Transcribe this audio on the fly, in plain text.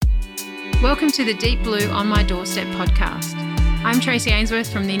Welcome to the Deep Blue On My Doorstep podcast. I'm Tracy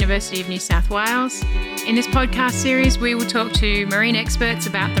Ainsworth from the University of New South Wales. In this podcast series, we will talk to marine experts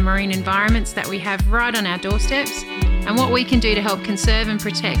about the marine environments that we have right on our doorsteps and what we can do to help conserve and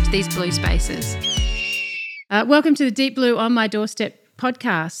protect these blue spaces. Welcome to the Deep Blue On My Doorstep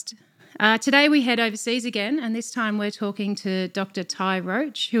podcast. Today we head overseas again, and this time we're talking to Dr. Ty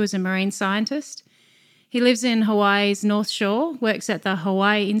Roach, who is a marine scientist. He lives in Hawaii's North Shore, works at the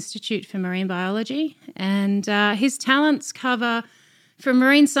Hawaii Institute for Marine Biology, and his talents cover from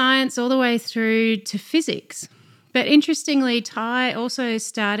marine science all the way through to physics. But interestingly, Ty also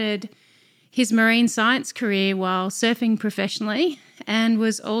started his marine science career while surfing professionally and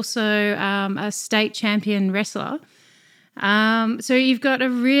was also a state champion wrestler. So you've got a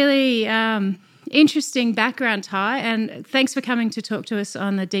really interesting background, Ty, and thanks for coming to talk to us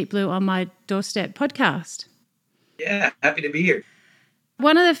on the Deep Blue On My Doorstep podcast. Yeah, happy to be here.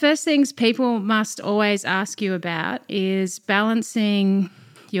 One of the first things people must always ask you about is balancing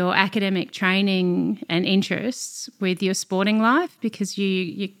your academic training and interests with your sporting life, because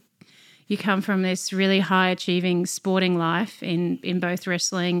you come from this really high-achieving sporting life in both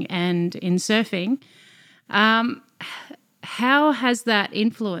wrestling and in surfing. How has that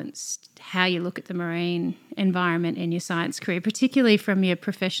influenced how you look at the marine environment in your science career, particularly from your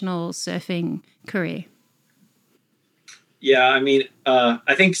professional surfing career? Yeah, I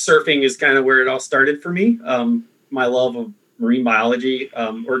think surfing is kind of where it all started for me. My love of marine biology,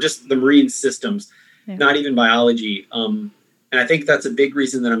 or just the marine systems, not even biology. And I think that's a big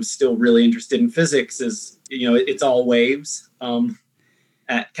reason that I'm still really interested in physics is, it's all waves.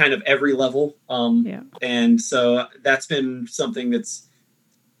 At kind of every level. And so that's been something that's,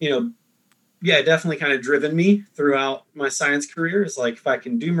 definitely kind of driven me throughout my science career. Is like, if I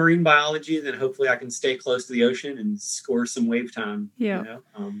can do marine biology, then hopefully I can stay close to the ocean and score some wave time. Yeah.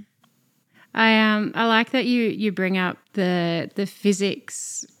 I like that you bring up the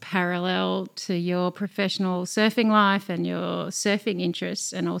physics parallel to your professional surfing life and your surfing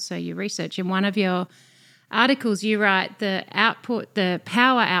interests and also your research. In one of your articles, you write the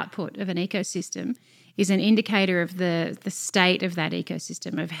power output of an ecosystem is an indicator of the state of that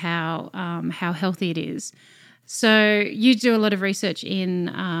ecosystem, of how healthy it is. So you do a lot of research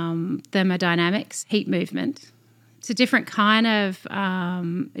in thermodynamics, heat movement. It's a different kind of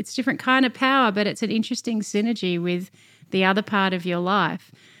power, but it's an interesting synergy with the other part of your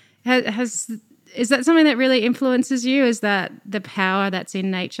life. Is that something that really influences you? Is that the power that's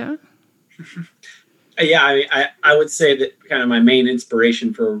in nature? Yeah, I would say that kind of my main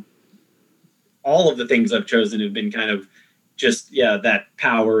inspiration for all of the things I've chosen have been kind of just, that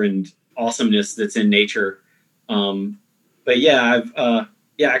power and awesomeness that's in nature.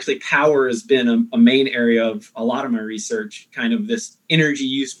 Actually power has been a main area of a lot of my research, kind of this energy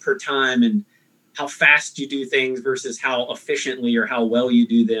use per time and how fast you do things versus how efficiently or how well you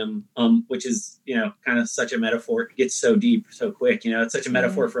do them, which is, kind of such a metaphor. It gets so deep so quick, it's such a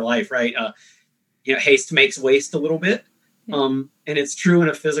metaphor for life, right? Haste makes waste a little bit. And it's true in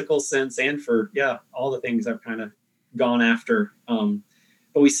a physical sense and for, all the things I've kind of gone after.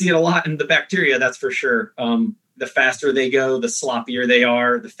 But we see it a lot in the bacteria, that's for sure. The faster they go, the sloppier they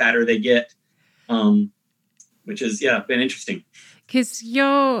are, the fatter they get, which has, been interesting. Because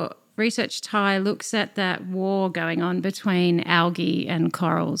your research, Ty, looks at that war going on between algae and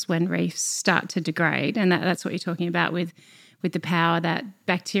corals when reefs start to degrade. And that's what you're talking about with the power that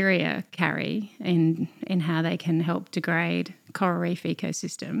bacteria carry in how they can help degrade coral reef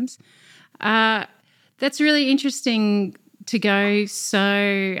ecosystems. That's really interesting to go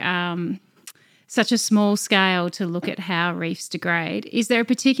such a small scale to look at how reefs degrade. Is there a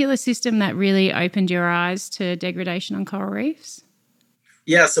particular system that really opened your eyes to degradation on coral reefs?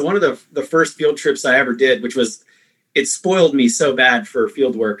 Yeah, so one of the first field trips I ever did, which was, it spoiled me so bad for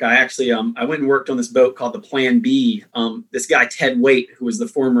field work. I actually, I went and worked on this boat called the Plan B. This guy, Ted Waite, who was the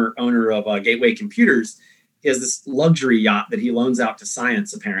former owner of Gateway Computers, he has this luxury yacht that he loans out to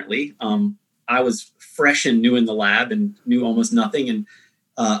science, apparently. I was fresh and new in the lab and knew almost nothing. And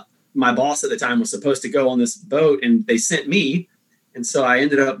my boss at the time was supposed to go on this boat and they sent me. And so I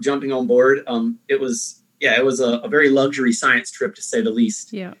ended up jumping on board. It was a very luxury science trip, to say the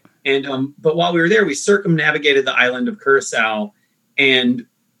least. Yeah. And but while we were there, we circumnavigated the island of Curacao. And,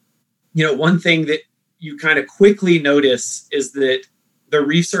 one thing that you kind of quickly notice is that the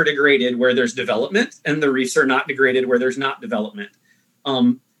reefs are degraded where there's development and the reefs are not degraded where there's not development.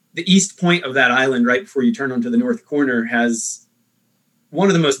 The east point of that island, right before you turn onto the north corner, has one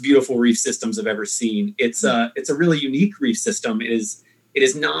of the most beautiful reef systems I've ever seen. It's a really unique reef system. It is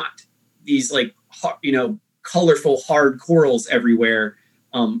not these colorful hard corals everywhere.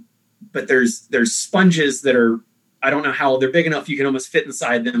 but there's sponges that are, I don't know how they're big enough. You can almost fit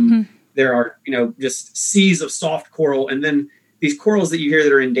inside them. Mm-hmm. There are, just seas of soft coral. And then these corals that you hear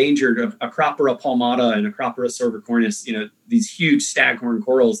that are endangered, Acropora palmata and Acropora cervicornis, these huge staghorn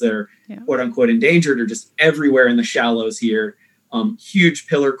corals that are quote unquote endangered are just everywhere in the shallows here. Huge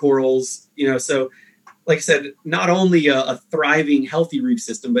pillar corals, so like I said, not only a thriving, healthy reef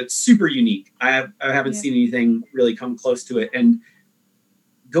system, but super unique. I haven't seen anything really come close to it. And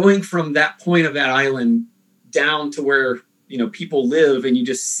going from that point of that island down to where, people live, and you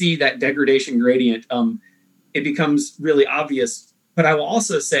just see that degradation gradient, it becomes really obvious. But I will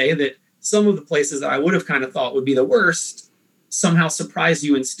also say that some of the places that I would have kind of thought would be the worst somehow surprise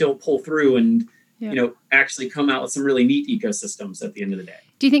you and still pull through and, actually come out with some really neat ecosystems at the end of the day.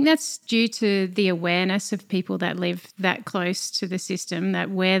 Do you think that's due to the awareness of people that live that close to the system,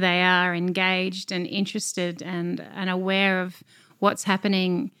 that where they are engaged and interested and aware of what's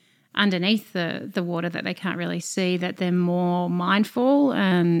happening underneath the water that they can't really see, that they're more mindful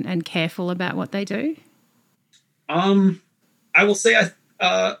and careful about what they do? I will say,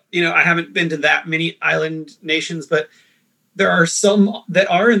 I haven't been to that many island nations, but there are some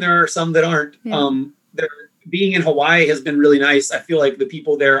that are, and there are some that aren't. Being in Hawaii has been really nice. I feel like the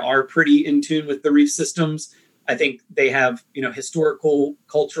people there are pretty in tune with the reef systems. I think they have, historical,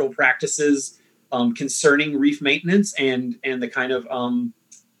 cultural practices concerning reef maintenance and the kind of,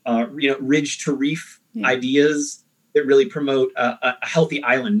 ridge to reef ideas that really promote a healthy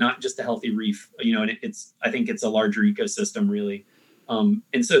island, not just a healthy reef. And I think it's a larger ecosystem, really.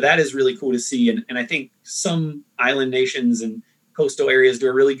 And so that is really cool to see. And I think some island nations and coastal areas do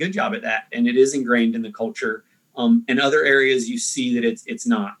a really good job at that. And it is ingrained in the culture. In other areas, you see that it's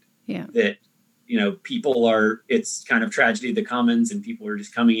not. Yeah. That, it's kind of tragedy of the commons, and people are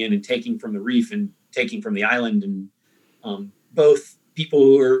just coming in and taking from the reef and taking from the island. And both people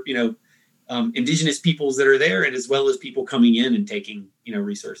who are, indigenous peoples that are there, and as well as people coming in and taking,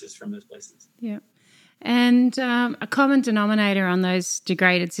 resources from those places. Yeah. And a common denominator on those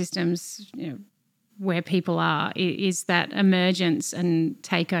degraded systems, where people are, is that emergence and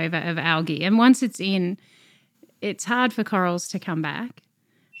takeover of algae. And once it's in, it's hard for corals to come back.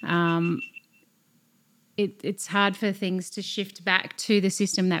 It's hard for things to shift back to the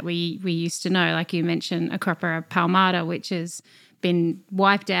system that we used to know. Like you mentioned, Acropora palmata, which has been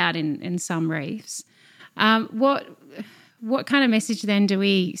wiped out in some reefs. What kind of message then do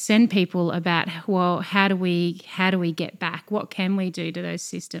we send people about, well, how do we get back? What can we do to those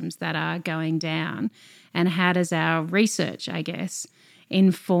systems that are going down? And how does our research, I guess,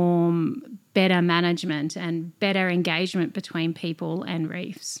 inform better management and better engagement between people and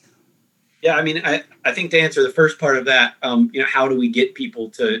reefs? Yeah, I mean, I think to answer the first part of that, how do we get people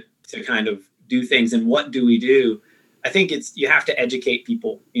to kind of do things, and what do we do? I think you have to educate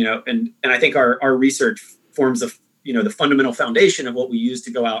people, and I think our research forms the fundamental foundation of what we use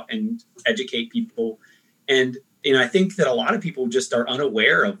to go out and educate people. And, I think that a lot of people just are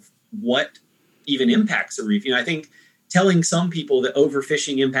unaware of what even impacts a reef. I think telling some people that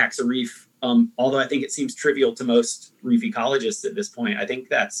overfishing impacts a reef, although I think it seems trivial to most reef ecologists at this point, I think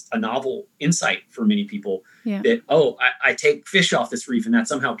that's a novel insight for many people that, I take fish off this reef and that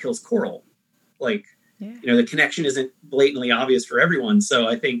somehow kills coral. The connection isn't blatantly obvious for everyone. So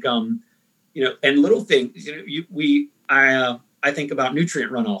I think, and little things, I think about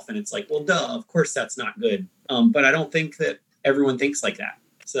nutrient runoff, and it's like, well, duh, of course that's not good. But I don't think that everyone thinks like that.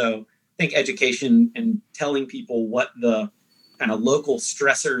 So I think education and telling people what the kind of local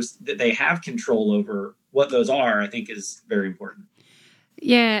stressors that they have control over, what those are, I think is very important.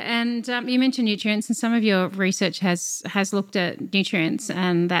 Yeah, and you mentioned nutrients, and some of your research has looked at nutrients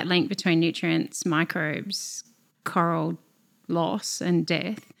and that link between nutrients, microbes, coral loss and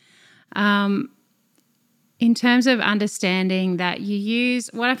death. In terms of understanding that you use,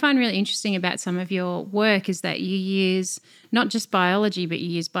 what I find really interesting about some of your work is that you use not just biology, but you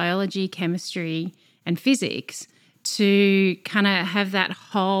use biology, chemistry, and physics to kind of have that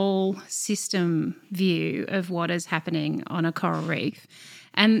whole system view of what is happening on a coral reef.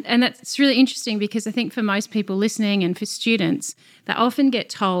 And that's really interesting, because I think for most people listening and for students, they often get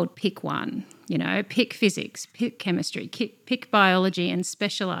told pick one, pick physics, pick chemistry, pick biology and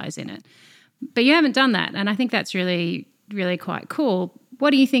specialise in it. But you haven't done that, and I think that's really, really quite cool. What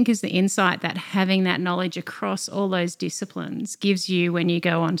do you think is the insight that having that knowledge across all those disciplines gives you when you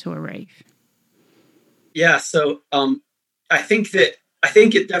go onto a reef? Yeah, so I think it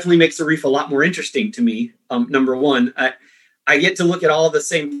definitely makes a reef a lot more interesting to me. Number one, I get to look at all the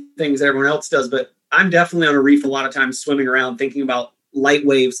same things everyone else does, but I'm definitely on a reef a lot of times swimming around thinking about light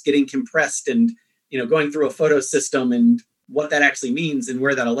waves getting compressed and, going through a photo system and what that actually means and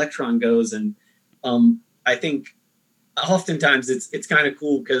where that electron goes. And I think oftentimes it's kind of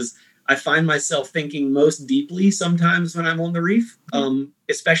cool because I find myself thinking most deeply sometimes when I'm on the reef,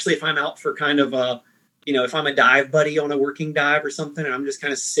 especially if I'm out for kind of if I'm a dive buddy on a working dive or something, and I'm just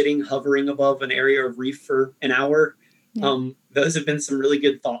kind of sitting, hovering above an area of reef for an hour. Yeah. Those have been some really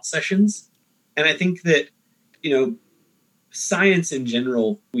good thought sessions. And I think that, science in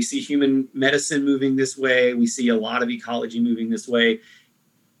general, we see human medicine moving this way. We see a lot of ecology moving this way.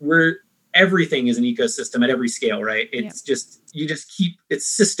 Everything is an ecosystem at every scale, right? It's you just keep it's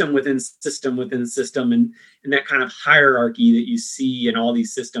system within system within system. And that kind of hierarchy that you see in all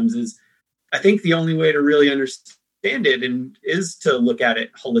these systems is, I think, the only way to really understand it and is to look at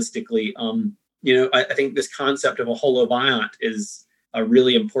it holistically. I think this concept of a holobiont is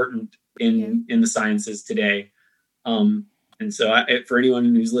really important in the sciences today. And so for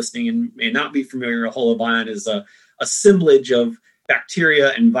anyone who's listening and may not be familiar, a holobiont is a assemblage of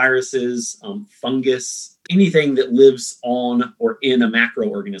bacteria and viruses, fungus, anything that lives on or in a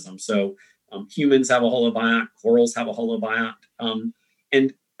macroorganism. So humans have a holobiont, corals have a holobiont.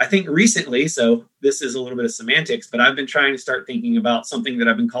 And I think recently, so this is a little bit of semantics, but I've been trying to start thinking about something that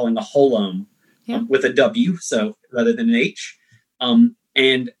I've been calling a holome with a W, so rather than an H.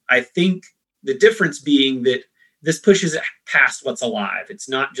 And I think the difference being that this pushes it past what's alive. It's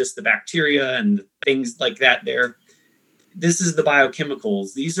not just the bacteria and things like that there. This is the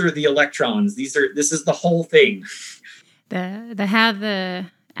biochemicals. These are the electrons. This is the whole thing. The how the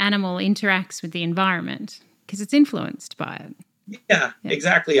animal interacts with the environment, because it's influenced by it. Yeah,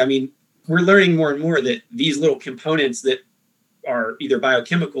 exactly. I mean, we're learning more and more that these little components that are either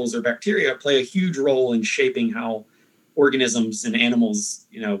biochemicals or bacteria play a huge role in shaping how organisms and animals,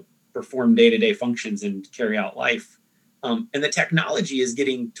 perform day-to-day functions and carry out life. And the technology is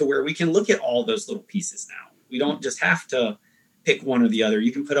getting to where we can look at all those little pieces now. We don't just have to pick one or the other.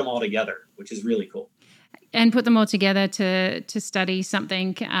 You can put them all together, which is really cool. And put them all together to study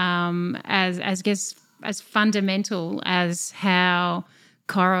something as fundamental as how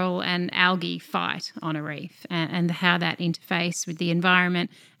coral and algae fight on a reef and how that interface with the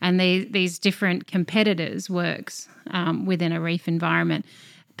environment and these different competitors works within a reef environment.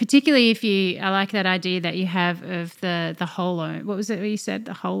 Particularly I like that idea that you have of the holome. What was it you said?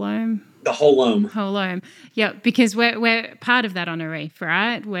 The holome? The holome. Holome. Yeah, because we're part of that on a reef,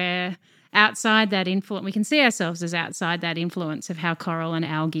 right? We're outside that influence. We can see ourselves as outside that influence of how coral and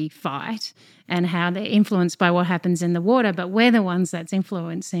algae fight and how they're influenced by what happens in the water, but we're the ones that's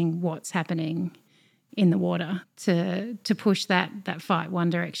influencing what's happening in the water to push that fight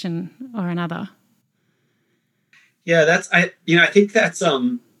one direction or another. Yeah, I think that's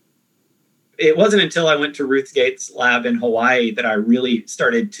it wasn't until I went to Ruth Gates' lab in Hawaii that I really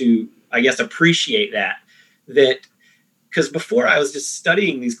started to, I guess, appreciate that because before I was just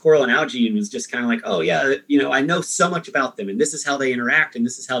studying these coral and algae and was just kind of like, oh yeah, I know so much about them and this is how they interact and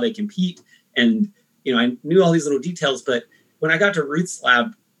this is how they compete. And, I knew all these little details, but when I got to Ruth's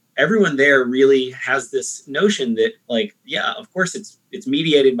lab, everyone there really has this notion that, like, yeah, of course it's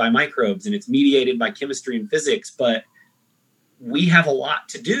mediated by microbes and it's mediated by chemistry and physics, but we have a lot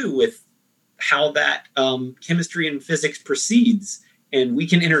to do with how that chemistry and physics proceeds, and we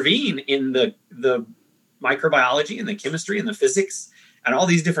can intervene in the microbiology and the chemistry and the physics at all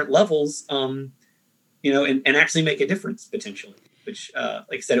these different levels, and actually make a difference potentially. Which, like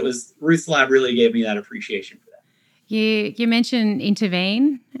I said, it was Ruth's lab really gave me that appreciation for that. You mentioned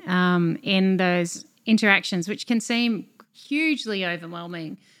intervene in those interactions, which can seem hugely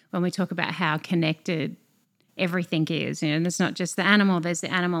overwhelming when we talk about how connected everything is. There's not just the animal, there's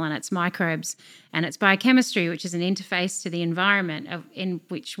the animal and its microbes and its biochemistry, which is an interface to the environment in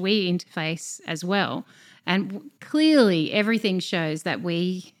which we interface as well. And clearly everything shows that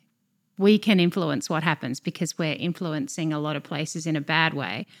we can influence what happens because we're influencing a lot of places in a bad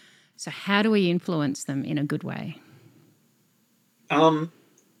way. So how do we influence them in a good way?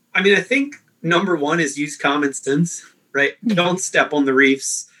 I think number one is use common sense, right? Don't step on the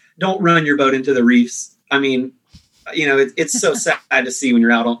reefs. Don't run your boat into the reefs. It's so sad to see when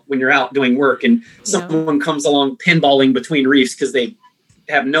you're out doing work and someone comes along pinballing between reefs because they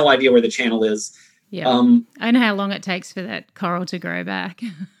have no idea where the channel is. Yeah. I know how long it takes for that coral to grow back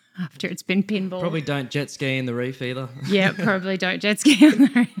after it's been pinballed. Probably don't jet ski in the reef either. Yeah, probably don't jet ski on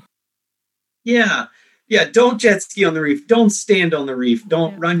the reef. Yeah. Yeah, don't jet ski on the reef. Don't stand on the reef.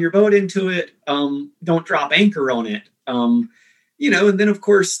 Don't run your boat into it. Don't drop anchor on it. And then, of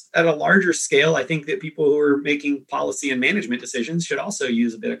course, at a larger scale, I think that people who are making policy and management decisions should also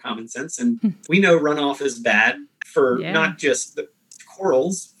use a bit of common sense. And we know runoff is bad for not just the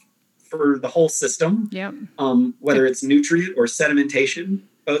corals, for the whole system. Yep. Whether it's nutrient or sedimentation,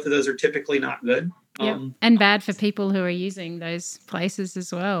 both of those are typically not good. Yep. And bad for people who are using those places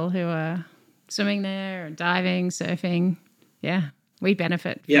as well, who are swimming there or diving, surfing. Yeah, we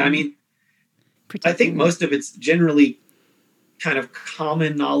benefit. Yeah, I mean, I think most of it's generally kind of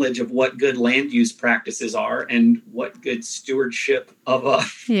common knowledge of what good land use practices are and what good stewardship of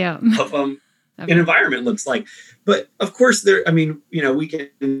an environment looks like. But of course, we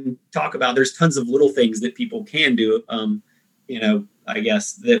can talk about, there's tons of little things that people can do, I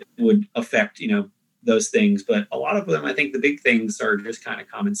guess, that would affect, those things. But a lot of them, I think the big things are just kind of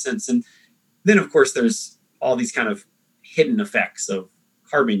common sense. And then, of course, there's all these kind of hidden effects of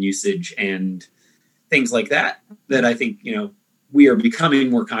carbon usage and things like that I think, we are becoming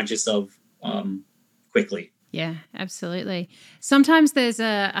more conscious of quickly. Yeah, absolutely. Sometimes there's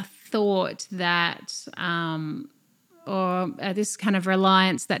a thought that, or this kind of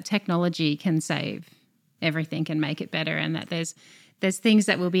reliance that technology can save everything and make it better, and that there's things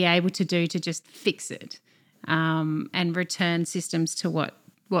that we'll be able to do to just fix it and return systems to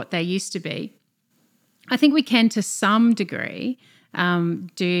what they used to be. I think we can, to some degree,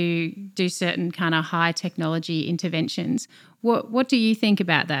 do certain kind of high technology interventions. What do you think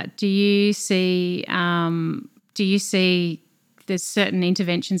about that? Do you see there's certain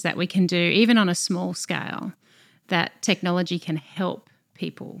interventions that we can do, even on a small scale, that technology can help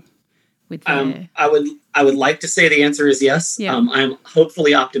people with their... I would like to say the answer is yes. Yeah. I'm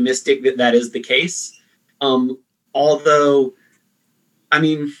hopefully optimistic that is the case. Although, I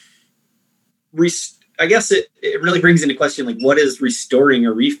mean, I guess it really brings into question, like, what does restoring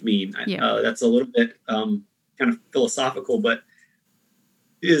a reef mean? Yeah. That's a little bit kind of philosophical, but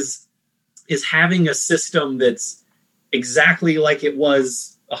is having a system that's exactly like it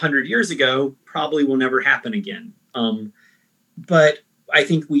was 100 years ago probably will never happen again. But I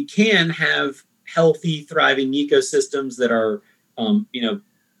think we can have healthy, thriving ecosystems that are,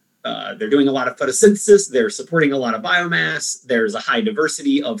 they're doing a lot of photosynthesis. They're supporting a lot of biomass. There's a high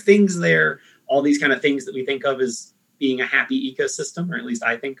diversity of things there. All these kind of things that we think of as being a happy ecosystem, or at least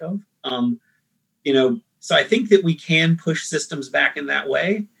I think of. So I think that we can push systems back in that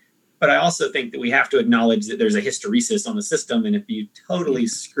way. But I also think that we have to acknowledge that there's a hysteresis on the system. And if you totally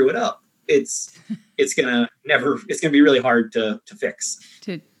screw it up, it's gonna be really hard to fix.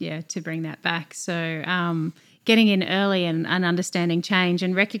 To bring that back. So getting in early and understanding change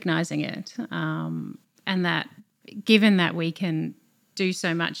and recognizing it, and that given that we can do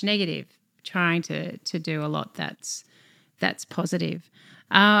so much negative, trying to do a lot that's positive.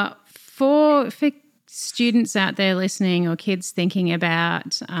 For students out there listening, or kids thinking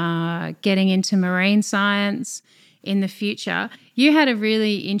about getting into marine science in the future, you had a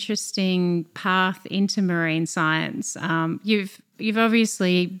really interesting path into marine science. You've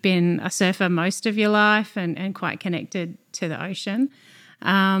obviously been a surfer most of your life and quite connected to the ocean,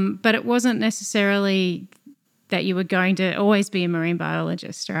 but it wasn't necessarily that you were going to always be a marine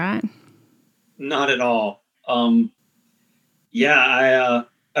biologist, right? Not at all. I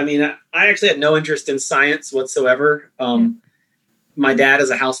actually had no interest in science whatsoever. My dad is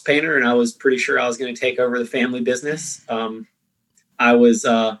a house painter, and I was pretty sure I was going to take over the family business.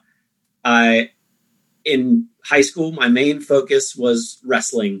 In high school, my main focus was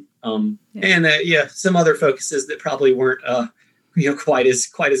wrestling, and some other focuses that probably weren't quite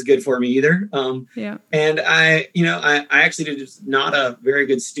as good for me either. And I actually was not a very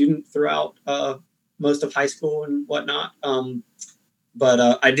good student throughout most of high school and whatnot.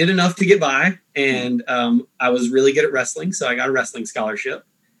 But I did enough to get by, and I was really good at wrestling, so I got a wrestling scholarship.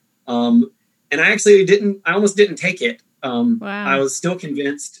 And I almost didn't take it. Wow. I was still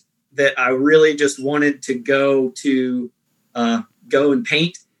convinced that I really just wanted to go and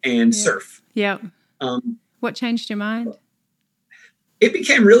paint and surf. Yeah. What changed your mind? It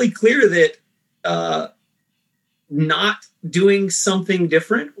became really clear that not doing something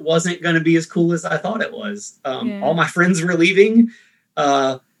different wasn't going to be as cool as I thought it was. All my friends were leaving.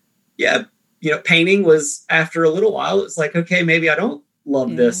 Painting was, after a little while, it's like, okay, maybe I don't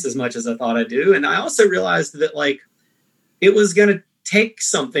love this as much as I thought I do. And I also realized that, like, it was going to take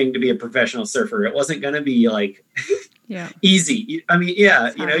something to be a professional surfer. It wasn't going to be like easy. I mean, you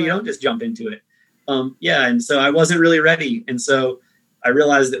don't just jump into it. And so I wasn't really ready. And so I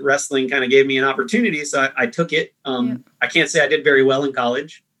realized that wrestling kind of gave me an opportunity. So I took it. I can't say I did very well in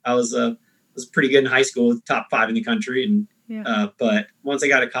college. I was pretty good in high school, top 5 in the country. But once I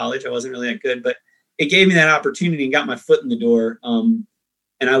got to college, I wasn't really that good, but it gave me that opportunity and got my foot in the door.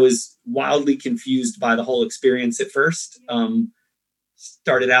 And I was wildly confused by the whole experience at first.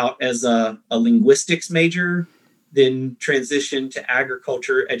 Started out as a linguistics major, then transitioned to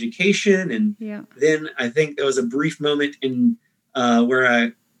agriculture education. And then I think there was a brief moment in where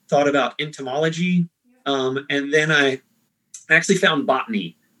I thought about entomology. And then I actually found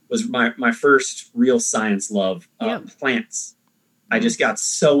botany was my first real science love, plants. I just got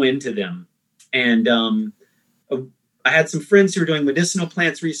so into them. And I had some friends who were doing medicinal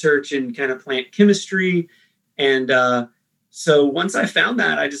plants research and kind of plant chemistry. And so once I found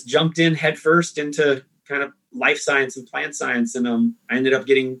that, I just jumped in headfirst into kind of life science and plant science. And I ended up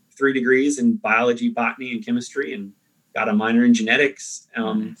getting 3 degrees in biology, botany, and chemistry, and got a minor in genetics.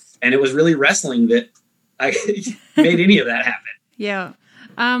 Nice. And it was really wrestling that I made any of that happen. Yeah.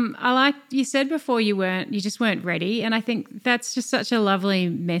 I like you said before you just weren't ready. And I think that's just such a lovely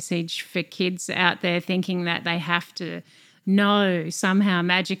message for kids out there thinking that they have to know somehow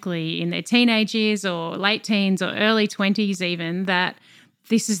magically in their teenage years or late teens or early 20s even that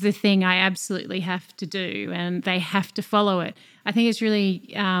this is the thing I absolutely have to do and they have to follow it. I think it's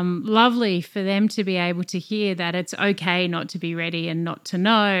really lovely for them to be able to hear that it's okay not to be ready and not to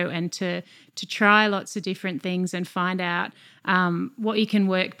know and to try lots of different things and find out what you can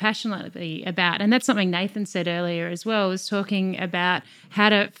work passionately about. And that's something Nathan said earlier as well, was talking about how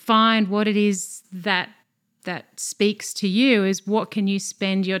to find what it is that speaks to you, is what can you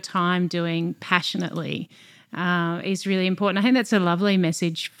spend your time doing passionately is really important. I think that's a lovely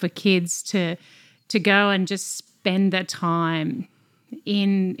message for kids to go and just spend their time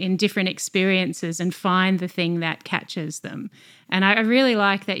in different experiences and find the thing that catches them. And I really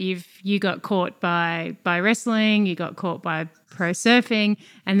like that you got caught by wrestling, you got caught by pro surfing,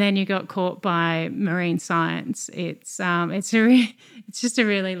 and then you got caught by marine science. It's just a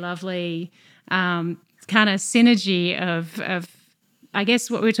really lovely kind of synergy of I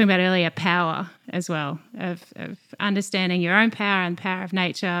guess what we were talking about earlier, power as well, of understanding your own power and the power of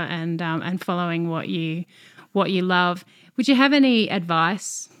nature and following what you love. Would you have any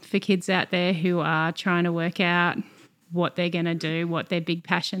advice for kids out there who are trying to work out what they're going to do, what their big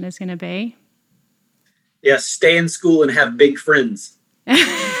passion is going to be? Yes, stay in school and have big friends. Have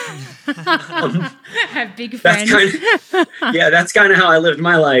big friends. That's kind of how I lived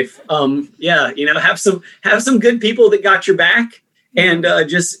my life. Have some good people that got your back, and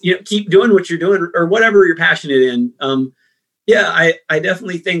just keep doing what you're doing or whatever you're passionate in. I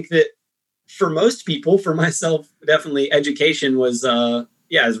definitely think that for most people, for myself, definitely education was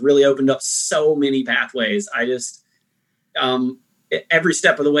has really opened up so many pathways. I just every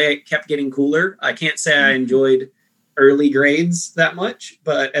step of the way it kept getting cooler. I can't say I enjoyed early grades that much,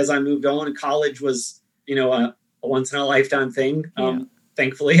 but as I moved on, college was a once in a lifetime thing.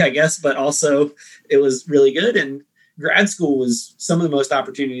 Thankfully, I guess, but also it was really good. And grad school was some of the most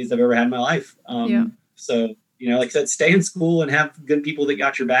opportunities I've ever had in my life. So, like I said, stay in school and have good people that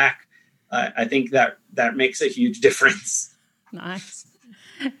got your back. I think that makes a huge difference. Nice.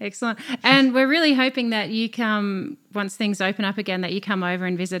 Excellent. And we're really hoping that you come, once things open up again, that you come over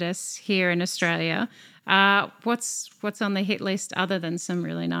and visit us here in Australia. What's on the hit list other than some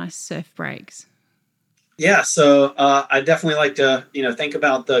really nice surf breaks? Yeah, so I definitely like to, think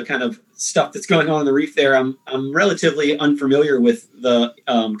about the kind of stuff that's going on in the reef there. I'm relatively unfamiliar with the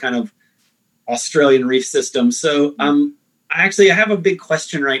kind of Australian reef system. So I have a big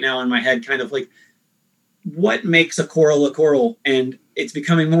question right now in my head, kind of like, what makes a coral? And it's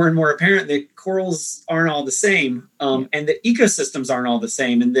becoming more and more apparent that corals aren't all the same, and that ecosystems aren't all the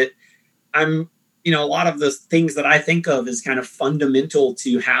same, and that a lot of the things that I think of as kind of fundamental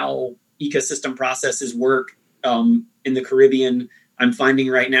to how ecosystem processes work in the Caribbean, I'm finding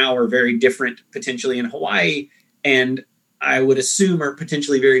right now are very different potentially in Hawaii, and I would assume are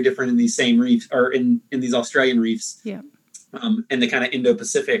potentially very different in these same reefs or in these Australian reefs, and the kind of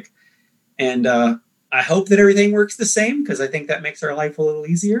Indo-Pacific. And I hope that everything works the same, because I think that makes our life a little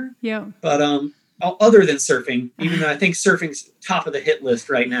easier. Yeah. But other than surfing, even though I think surfing's top of the hit list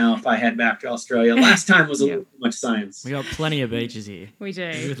right now if I head back to Australia. Last time was a little too much science. We got plenty of beaches here. We do.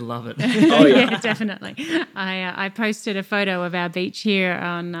 You would love it. Oh, yeah. Definitely. I posted a photo of our beach here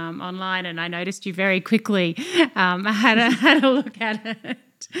on online, and I noticed you very quickly had a look at it.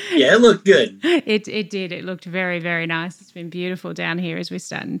 Yeah, it looked good. It did. It looked very, very nice. It's been beautiful down here as we're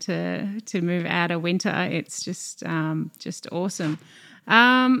starting to move out of winter. It's just awesome.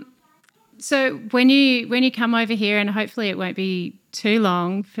 So when you come over here, and hopefully it won't be too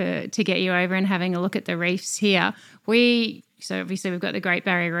long to get you over and having a look at the reefs here. So obviously we've got the Great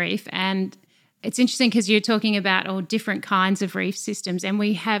Barrier Reef, and It's interesting because you're talking about all different kinds of reef systems, and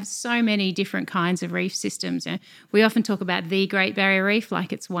we have so many different kinds of reef systems. And we often talk about the Great Barrier Reef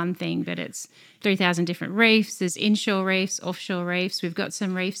like it's one thing, but it's 3,000 different reefs. There's inshore reefs, offshore reefs. We've got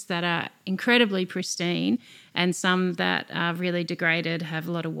some reefs that are incredibly pristine and some that are really degraded, have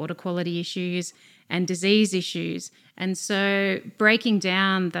a lot of water quality issues and disease issues. And so breaking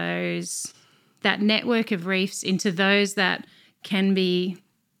down that network of reefs into those that can be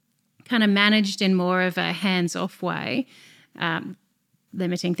kind of managed in more of a hands-off way,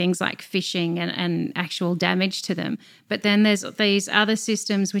 limiting things like fishing and actual damage to them. But then there's these other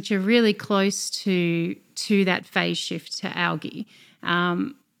systems which are really close to that phase shift to algae.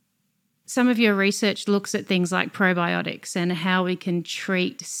 Some of your research looks at things like probiotics and how we can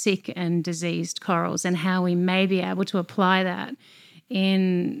treat sick and diseased corals and how we may be able to apply that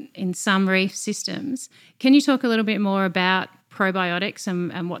in some reef systems. Can you talk a little bit more about probiotics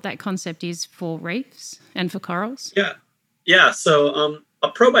and what that concept is for reefs and for corals? Yeah. So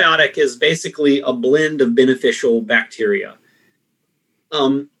a probiotic is basically a blend of beneficial bacteria.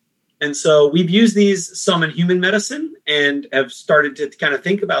 And so we've used these some in human medicine and have started to kind of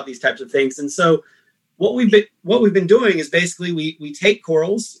think about these types of things. And so what we've been doing is basically we take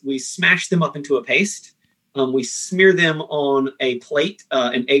corals, we smash them up into a paste, we smear them on a plate,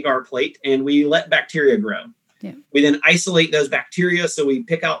 an agar plate, and we let bacteria grow. Yeah. We then isolate those bacteria. So we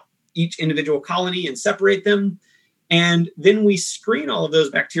pick out each individual colony and separate them. And then we screen all of those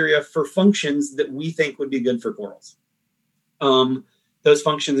bacteria for functions that we think would be good for corals. Those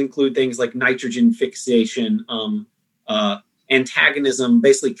functions include things like nitrogen fixation, antagonism,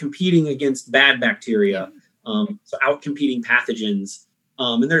 basically competing against bad bacteria, so outcompeting pathogens.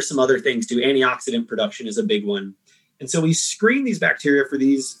 And there's some other things too. Antioxidant production is a big one. And so we screen these bacteria for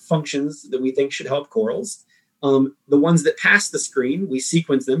these functions that we think should help corals. The ones that pass the screen, we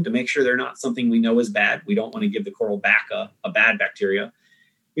sequence them to make sure they're not something we know is bad. We don't want to give the coral back a bad bacteria.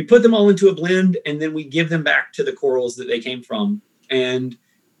 We put them all into a blend, and then we give them back to the corals that they came from. And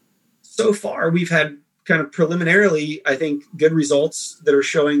so far, we've had kind of preliminarily, I think, good results that are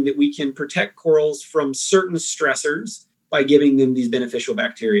showing that we can protect corals from certain stressors by giving them these beneficial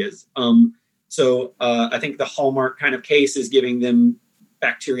bacteria. So I think the hallmark kind of case is giving them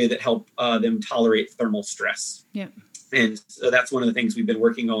bacteria that help them tolerate thermal stress. Yeah. And so that's one of the things we've been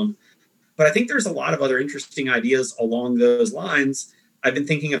working on. But I think there's a lot of other interesting ideas along those lines. I've been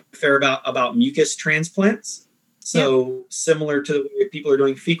thinking a fair about mucus transplants. So similar to the way people are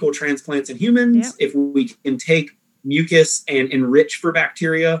doing fecal transplants in humans, if we can take mucus and enrich for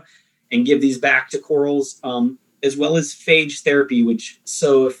bacteria and give these back to corals, as well as phage therapy,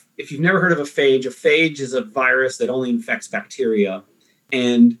 so if you've never heard of a phage is a virus that only infects bacteria.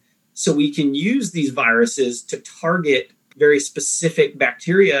 And so we can use these viruses to target very specific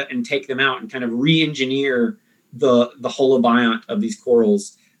bacteria and take them out and kind of re-engineer the holobiont of these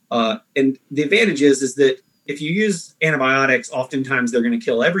corals. And the advantage is that if you use antibiotics, oftentimes they're going to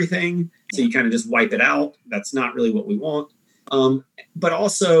kill everything. So you kind of just wipe it out. That's not really what we want. But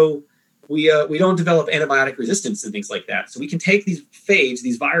also we don't develop antibiotic resistance and things like that. So we can take these phage,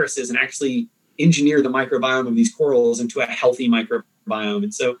 these viruses, and actually engineer the microbiome of these corals into a healthy microbiome.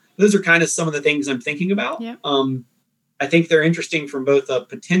 And so those are kind of some of the things I'm thinking about. Yeah. I think they're interesting from both a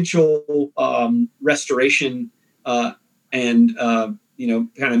potential restoration and kind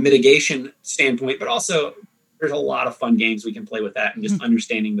of mitigation standpoint, but also there's a lot of fun games we can play with that and just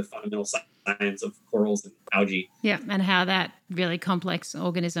understanding the fundamental science of corals and algae. Yeah, and how that really complex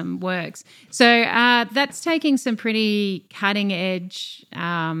organism works. So that's taking some pretty cutting edge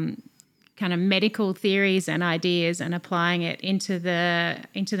kind of medical theories and ideas and applying it into the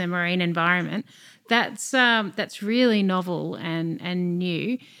marine environment. That's really novel and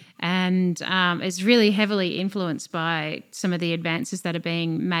new, and is really heavily influenced by some of the advances that are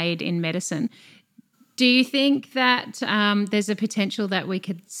being made in medicine. Do you think that there's a potential that we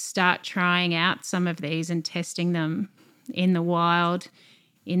could start trying out some of these and testing them in the wild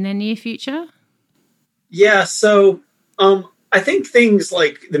in the near future? Yeah, so I think things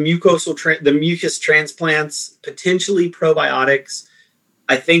like the mucus transplants, potentially probiotics,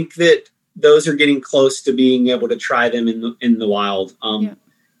 I think that those are getting close to being able to try them in the wild.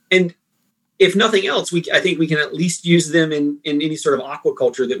 And if nothing else, I think we can at least use them in any sort of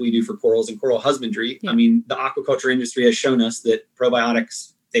aquaculture that we do for corals and coral husbandry. Yeah. I mean, the aquaculture industry has shown us that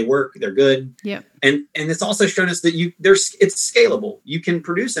probiotics, they work, they're good. Yeah. And it's also shown us that it's scalable. You can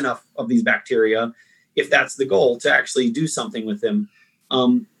produce enough of these bacteria, if that's the goal, to actually do something with them.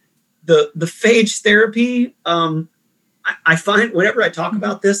 The phage therapy, I find whenever I talk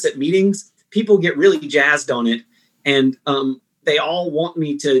about this at meetings, people get really jazzed on it. And they all want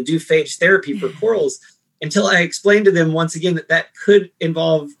me to do phage therapy for corals until I explained to them once again that could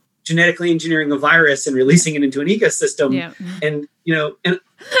involve genetically engineering a virus and releasing it into an ecosystem. Yeah. And, and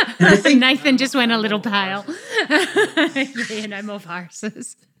I think Nathan just went a little pale. Yeah, no more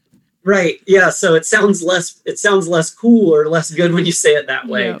viruses. Right. Yeah. So it sounds less cool or less good when you say it that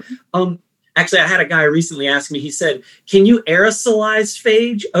way. Yeah. Actually, I had a guy recently ask me, he said, can you aerosolize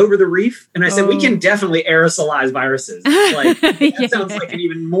phage over the reef? And I said, we can definitely aerosolize viruses. Like, that sounds like an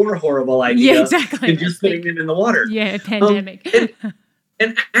even more horrible idea than just putting them in the water. Yeah, pandemic.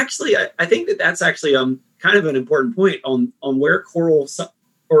 And actually, I think that's actually kind of an important point on where coral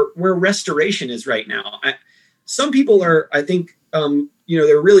or where restoration is right now. Some people are, I think,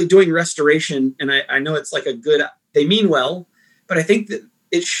 they're really doing restoration. And I know it's like they mean well, but I think that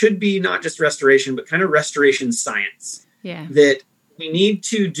it should be not just restoration, but kind of restoration science. Yeah. That we need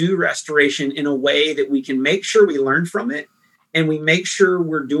to do restoration in a way that we can make sure we learn from it. And we make sure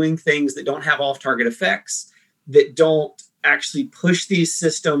we're doing things that don't have off-target effects, that don't actually push these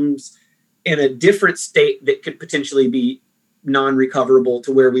systems in a different state that could potentially be non-recoverable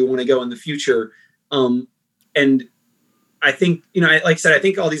to where we want to go in the future. And I think, like I said, I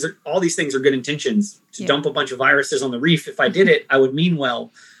think all these things are good intentions to dump a bunch of viruses on the reef. If I did it, I would mean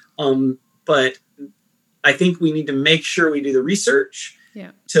well. But I think we need to make sure we do the research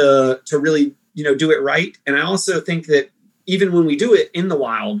to really, do it right. And I also think that even when we do it in the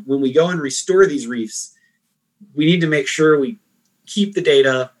wild, when we go and restore these reefs, we need to make sure we keep the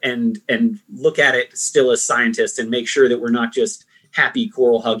data and look at it still as scientists and make sure that we're not just happy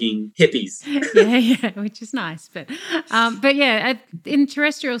coral hugging hippies. yeah, which is nice. But yeah, in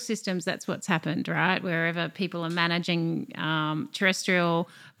terrestrial systems, that's what's happened, right? Wherever people are managing terrestrial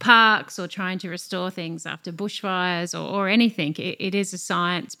parks or trying to restore things after bushfires or anything, it is a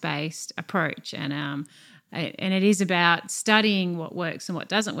science-based approach. And it is about studying what works and what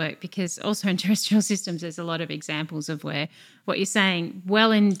doesn't work, because also in terrestrial systems, there's a lot of examples of where what you're saying,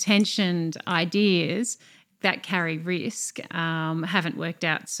 well-intentioned ideas that carry risk haven't worked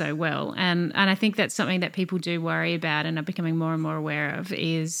out so well. And I think that's something that people do worry about and are becoming more and more aware of,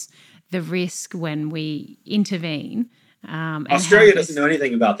 is the risk when we intervene. Australia doesn't know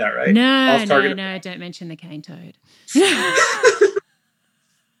anything about that, right? No, don't mention the cane toad.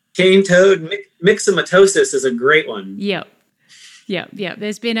 Cane toad myxomatosis is a great one. Yep.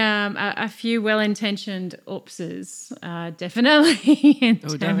 There's been a few well-intentioned oopses, definitely.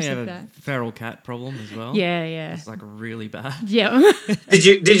 We definitely have a feral cat problem as well. Yeah. It's like really bad. Yeah.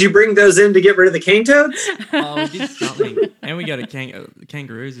 Did you bring those in to get rid of the cane toads? Oh, we did something, and we got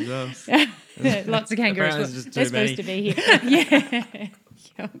kangaroos as well. Lots of kangaroos. They're supposed to be here. Yeah.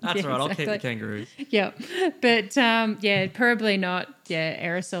 That's right. I'll keep the kangaroos. Yeah, but probably not. Yeah,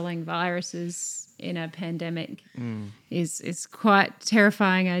 aerosoling viruses in a pandemic is quite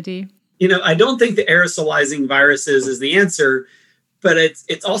terrifying idea. I don't think the aerosolizing viruses is the answer, but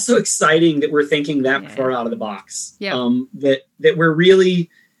it's also exciting that we're thinking that far out of the box. Yeah. That we're really,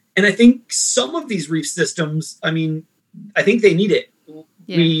 and I think some of these reef systems, I think they need it.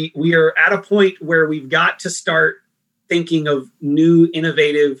 Yeah. We are at a point where we've got to start thinking of new,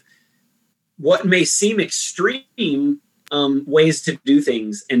 innovative, what may seem extreme ways to do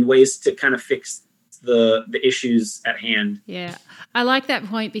things and ways to kind of fix the issues at hand. Yeah, I like that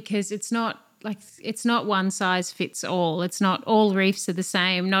point, because it's not one size fits all. It's not all reefs are the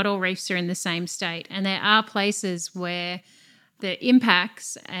same. Not all reefs are in the same state, and there are places where the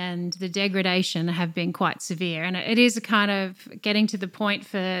impacts and the degradation have been quite severe. And it is a kind of getting to the point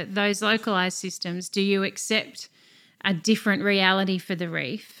for those localized systems. Do you accept a different reality for the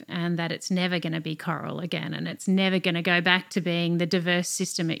reef, and that it's never going to be coral again, and it's never going to go back to being the diverse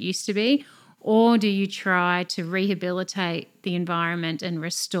system it used to be? Or do you try to rehabilitate the environment and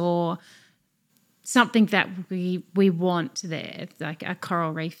restore something that we want there, like a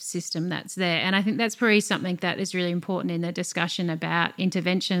coral reef system that's there? And I think that's probably something that is really important in the discussion about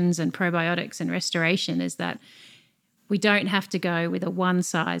interventions and probiotics and restoration, is that we don't have to go with a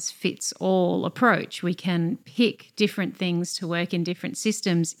one-size-fits-all approach. We can pick different things to work in different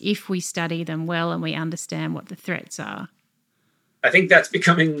systems if we study them well and we understand what the threats are. I think that's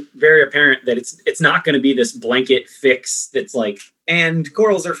becoming very apparent, that it's not going to be this blanket fix that's like, and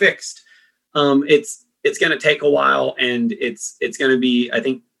corals are fixed. It's going to take a while, and it's going to be, I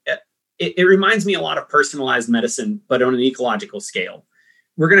think, it reminds me a lot of personalized medicine, but on an ecological scale.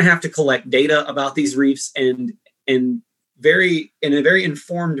 We're going to have to collect data about these reefs and in a very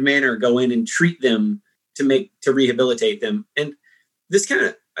informed manner go in and treat them to rehabilitate them. And this kind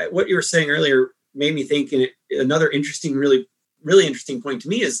of, what you were saying earlier made me think, and another interesting, really interesting point to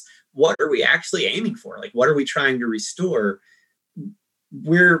me is, what are we actually aiming for? Like, what are we trying to restore?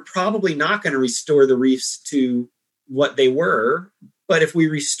 we're probably not going to restore the reefs to what they were. But if we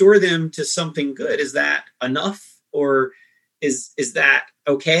restore them to something good, is that enough, or is that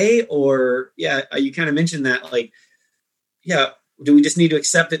okay? Or you kind of mentioned that, like, do we just need to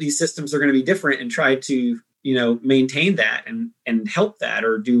accept that these systems are going to be different and try to, maintain that and help that,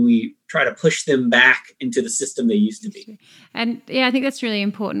 or do we try to push them back into the system they used to be? And I think that's really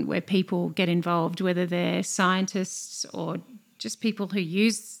important, where people get involved, whether they're scientists or just people who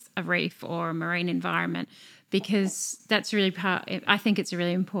use a reef or a marine environment, because that's really I think it's a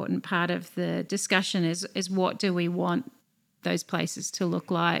really important part of the discussion is what do we want those places to look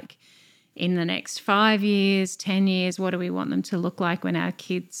like in the next 5 years, 10 years? What do we want them to look like when our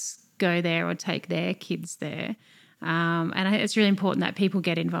kids go there or take their kids there? And I think it's really important that people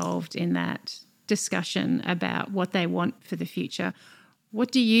get involved in that discussion about what they want for the future.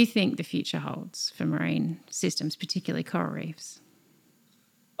 What do you think the future holds for marine systems, particularly coral reefs?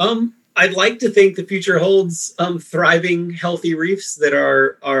 I'd like to think the future holds thriving, healthy reefs that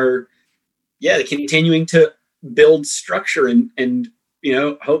are continuing to build structure and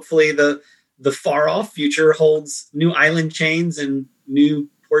hopefully the far off future holds new island chains and new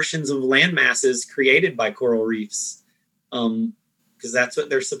portions of land masses created by coral reefs, because that's what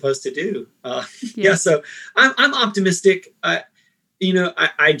they're supposed to do. So I'm optimistic. I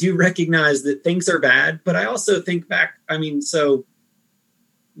do recognize that things are bad, but I also think back. So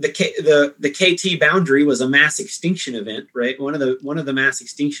the KT boundary was a mass extinction event, right? One of the mass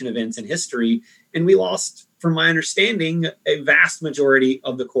extinction events in history, and we lost, from my understanding, a vast majority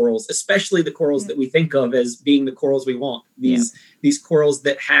of the corals, especially the corals that we think of as being the corals we want. These corals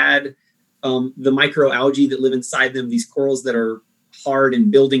that had the microalgae that live inside them, these corals that are hard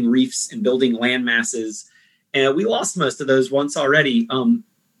and building reefs and building land masses. And we lost most of those once already.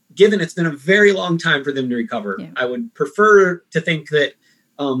 Given it's been a very long time for them to recover, I would prefer to think that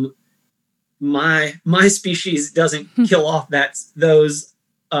my species doesn't kill off those.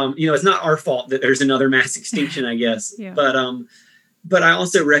 It's not our fault that there's another mass extinction, I guess. But I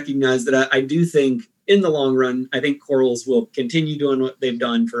also recognize that I do think in the long run, I think corals will continue doing what they've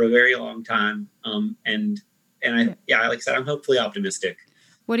done for a very long time. And like I said, I'm hopefully optimistic.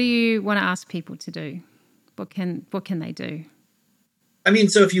 What do you want to ask people to do? What can they do?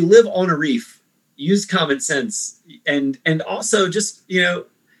 So if you live on a reef, use common sense and also just,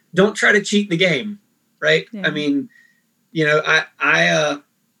 don't try to cheat the game. Right. Yeah.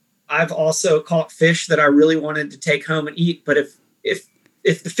 I've also caught fish that I really wanted to take home and eat. But if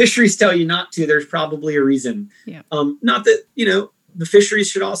the fisheries tell you not to, there's probably a reason. Yeah. Not that, the fisheries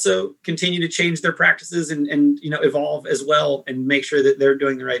should also continue to change their practices and evolve as well and make sure that they're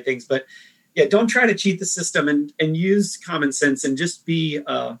doing the right things. But don't try to cheat the system and use common sense and just be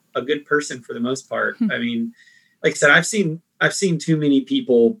a good person for the most part. Like I said, I've seen too many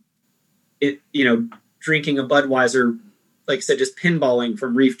people, drinking a Budweiser, like I said, just pinballing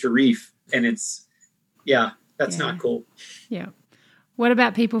from reef to reef. And that's not cool. Yeah. What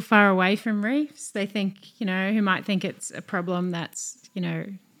about people far away from reefs? They think, who might think it's a problem that's,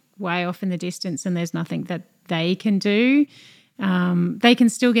 way off in the distance and there's nothing that they can do. They can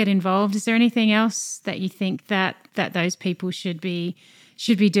still get involved. Is there anything else that you think that those people should be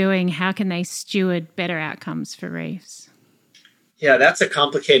doing? How can they steward better outcomes for reefs? Yeah, that's a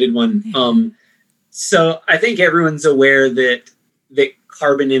complicated one. So I think everyone's aware that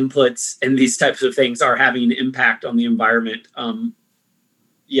carbon inputs and these types of things are having an impact on the environment.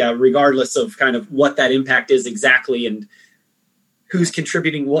 Regardless of kind of what that impact is exactly and who's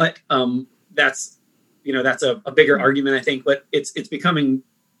contributing what. That's a bigger argument, I think, but it's becoming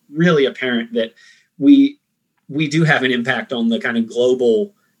really apparent that we do have an impact on the kind of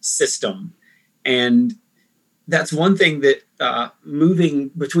global system. And that's one thing that moving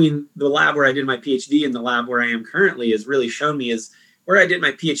between the lab where I did my PhD and the lab where I am currently has really shown me is where I did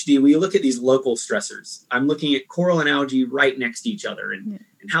my PhD, we look at these local stressors. I'm looking at coral and algae right next to each other and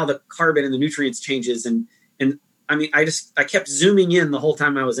how the carbon and the nutrients changes. And I kept zooming in the whole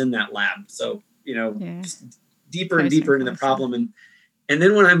time I was in that lab. So, just deeper and deeper into the problem. And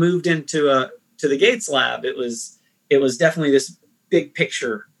then when I moved into to the Gates lab, it was definitely this big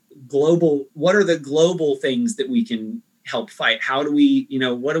picture, global. What are the global things that we can help fight? How do we,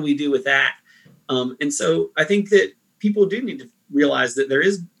 what do we do with that? And so I think that people do need to realize that there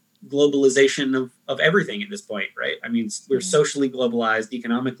is globalization of everything at this point, right? We're socially globalized,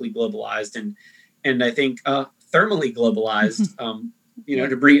 economically globalized, and I think thermally globalized,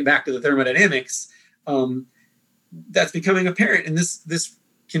 to bring it back to the thermodynamics, that's becoming apparent. And this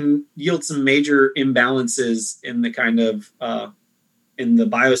can yield some major imbalances in the kind of, in the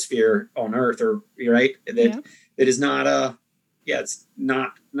biosphere on Earth, or right, that is not it's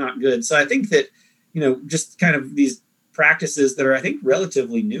not good. So I think that, just kind of these practices that are, I think,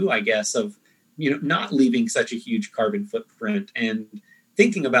 relatively new, I guess, of, not leaving such a huge carbon footprint and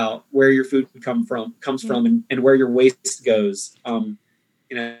thinking about where your food comes from and where your waste goes.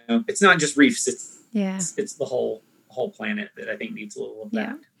 It's not just reefs. It's the whole planet that I think needs a little of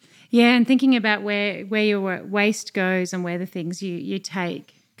that. Yeah, and thinking about where your waste goes and where the things you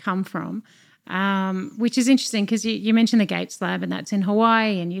take come from, which is interesting because you mentioned the Gates Lab, and that's in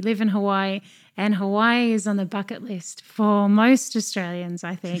Hawaii, and you live in Hawaii, and Hawaii is on the bucket list for most Australians,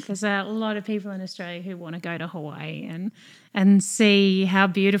 I think. There's a lot of people in Australia who want to go to Hawaii and see how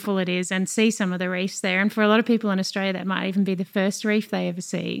beautiful it is and see some of the reefs there. And for a lot of people in Australia, that might even be the first reef they ever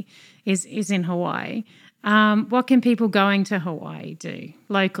see is in Hawaii. What can people going to Hawaii do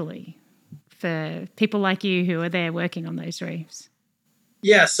locally for people like you who are there working on those reefs?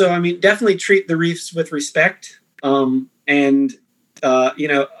 Yeah, so I mean, definitely treat the reefs with respect,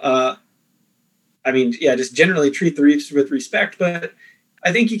 just generally treat the reefs with respect. But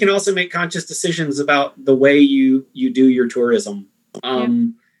I think you can also make conscious decisions about the way you do your tourism.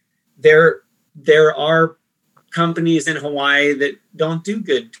 There are companies in Hawaii that don't do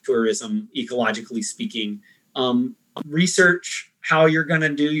good tourism, ecologically speaking. Research how you're going to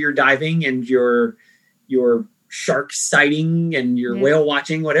do your diving and your shark sighting and your whale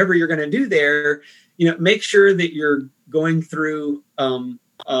watching, whatever you're going to do there. Make sure that you're going through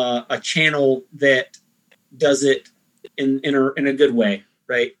a channel that does it in a good way,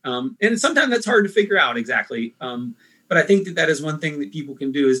 right? And sometimes that's hard to figure out exactly. But I think that is one thing that people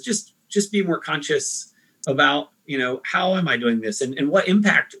can do is just be more conscious about, how am I doing this and what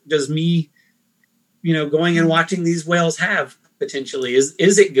impact does me, going and watching these whales have potentially? Is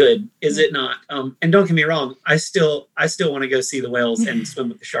it good? Is it not? And don't get me wrong, I still want to go see the whales and swim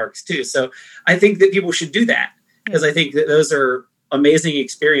with the sharks too. So I think that people should do that because I think that those are amazing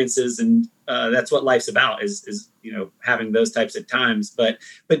experiences, and that's what life's about is having those types of times, but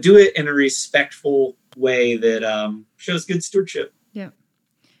do it in a respectful way that shows good stewardship. Yeah,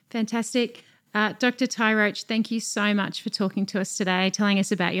 fantastic. Dr. Ty Roach, thank you so much for talking to us today, telling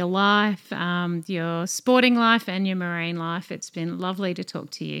us about your life, your sporting life and your marine life. It's been lovely to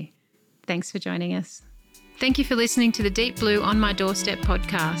talk to you. Thanks for joining us. Thank you for listening to the Deep Blue On My Doorstep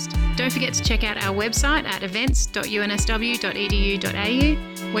podcast. Don't forget to check out our website at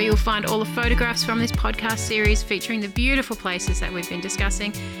events.unsw.edu.au, where you'll find all the photographs from this podcast series featuring the beautiful places that we've been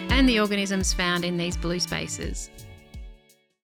discussing and the organisms found in these blue spaces.